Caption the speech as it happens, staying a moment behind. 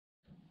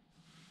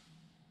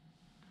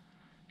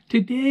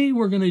Today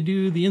we're going to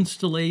do the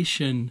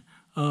installation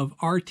of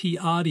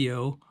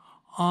RtAudio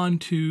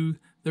onto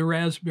the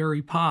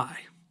Raspberry Pi.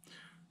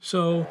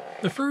 So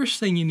the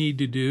first thing you need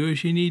to do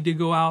is you need to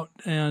go out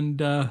and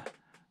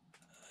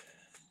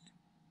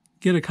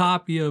get a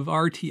copy of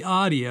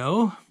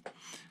RtAudio.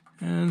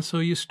 And so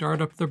you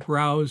start up the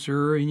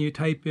browser and you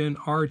type in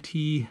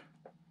RtAudio.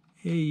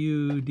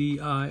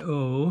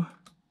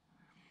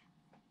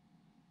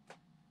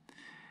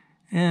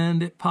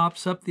 And it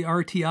pops up the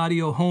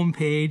RtAudio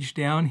homepage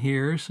down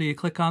here. So you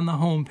click on the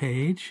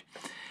homepage.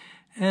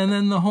 And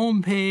then the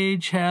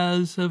homepage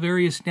has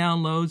various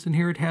downloads. And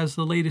here it has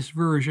the latest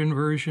version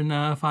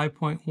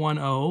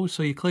 5.10.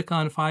 So you click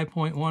on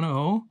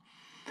 5.10.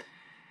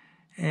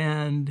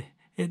 And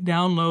it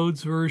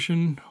downloads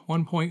version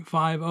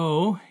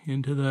 1.50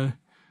 into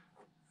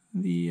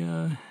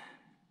the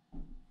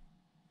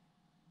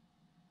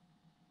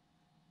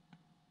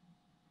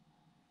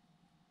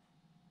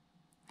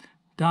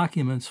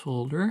Documents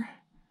folder,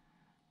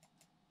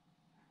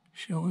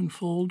 show in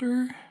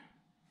folder,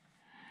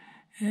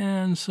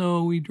 and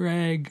so we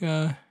drag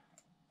the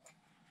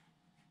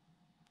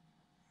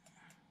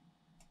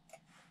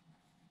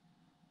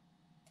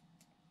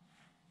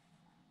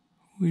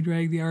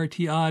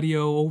RtAudio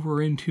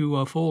over into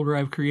a folder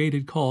I've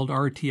created called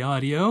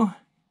RtAudio,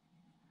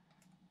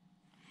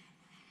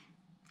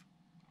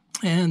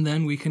 and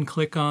then we can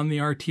click on the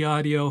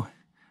RtAudio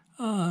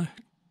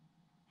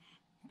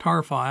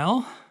tar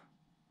file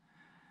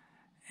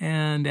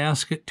and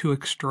ask it to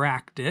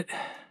extract it.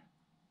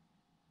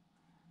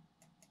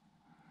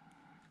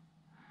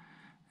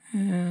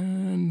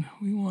 And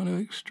we want to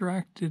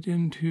extract it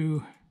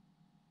into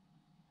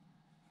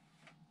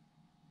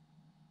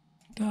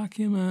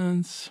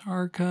Documents,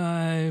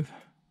 Archive,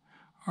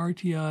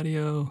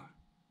 RtAudio,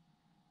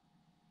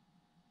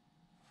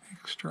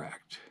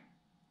 Extract.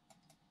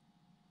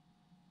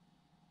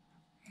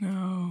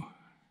 Now,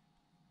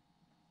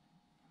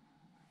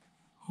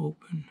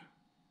 open.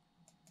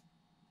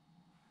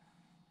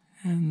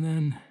 And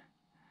then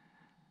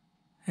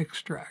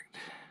extract.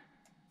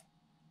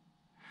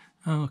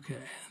 Okay,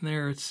 and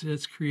there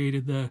it's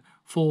created the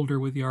folder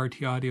with the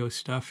RtAudio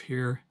stuff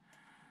here.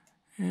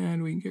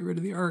 And we can get rid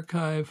of the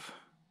archive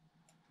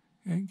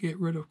and get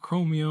rid of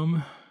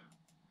Chromium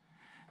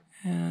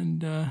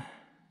and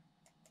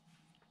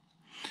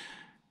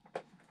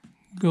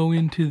go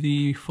into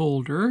the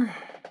folder.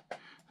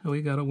 So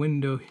we got a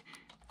window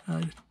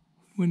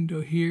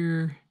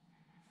here.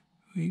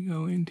 We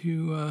go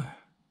into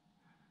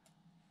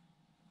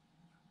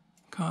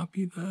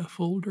copy the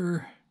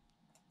folder,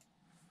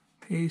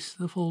 paste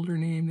the folder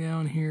name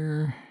down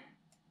here,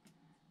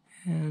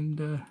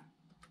 and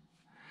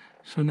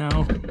so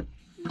now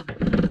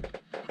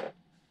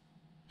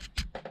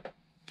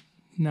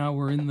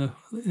we're in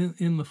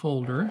the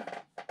folder,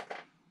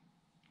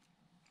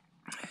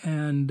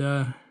 and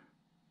the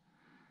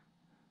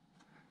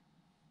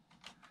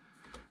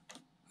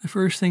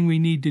first thing we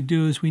need to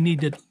do is we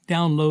need to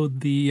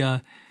download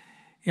the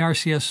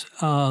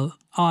RCS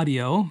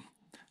audio,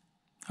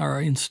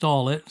 or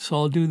install it. So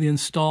I'll do the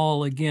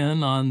install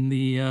again on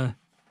the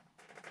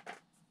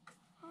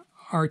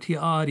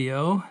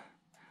RtAudio,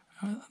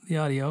 the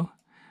audio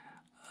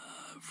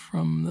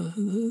from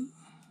the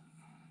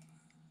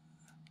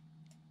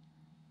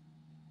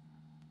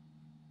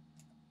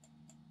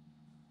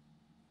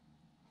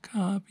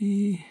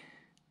copy,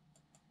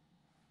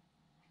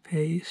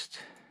 paste.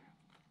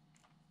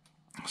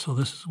 So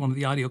this is one of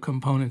the audio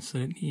components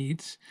that it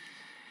needs.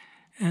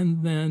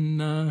 And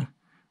then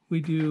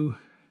we do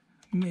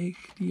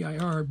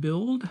mkdir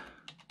build,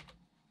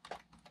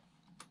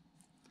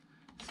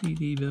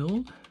 cd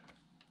build,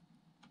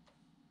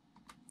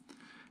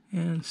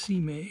 and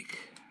cmake.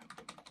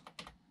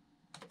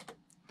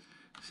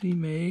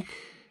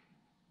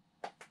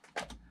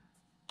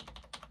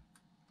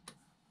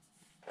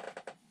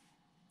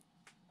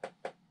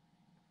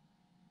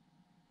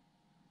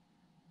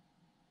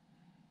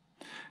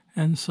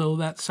 And so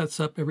that sets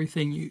up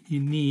everything you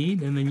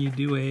need, and then you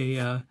do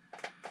a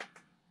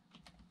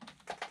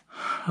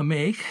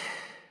make.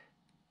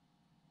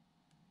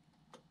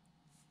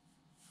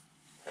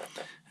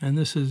 And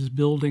this is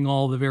building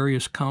all the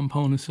various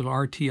components of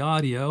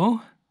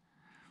RtAudio.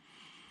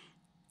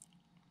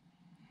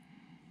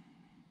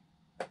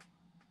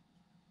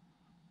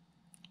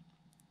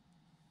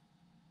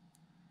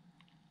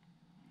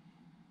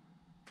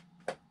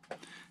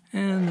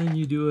 And then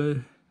you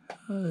do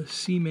a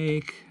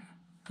cmake,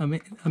 a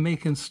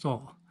make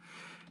install.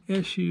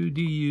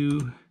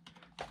 sudo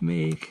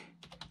make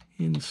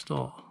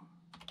install.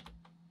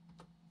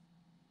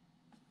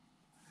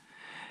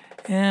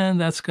 And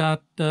that's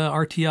got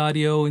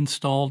RtAudio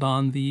installed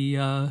on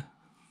the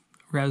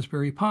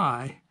Raspberry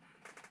Pi.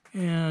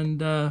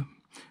 And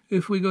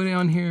if we go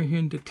down here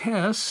into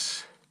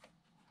tests,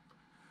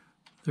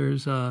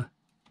 there's a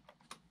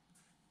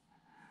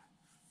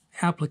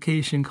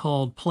application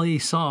called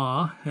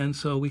playsaw, and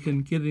so we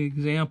can get an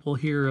example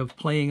here of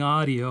playing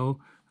audio.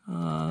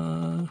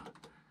 1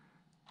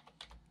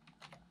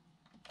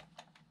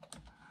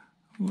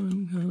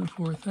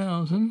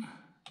 4,000.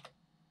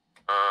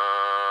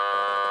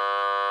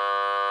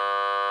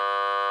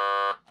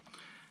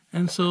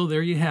 And so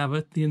there you have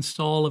it, the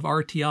install of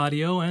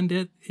RtAudio, and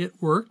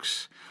it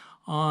works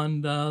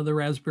on the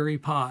Raspberry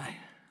Pi.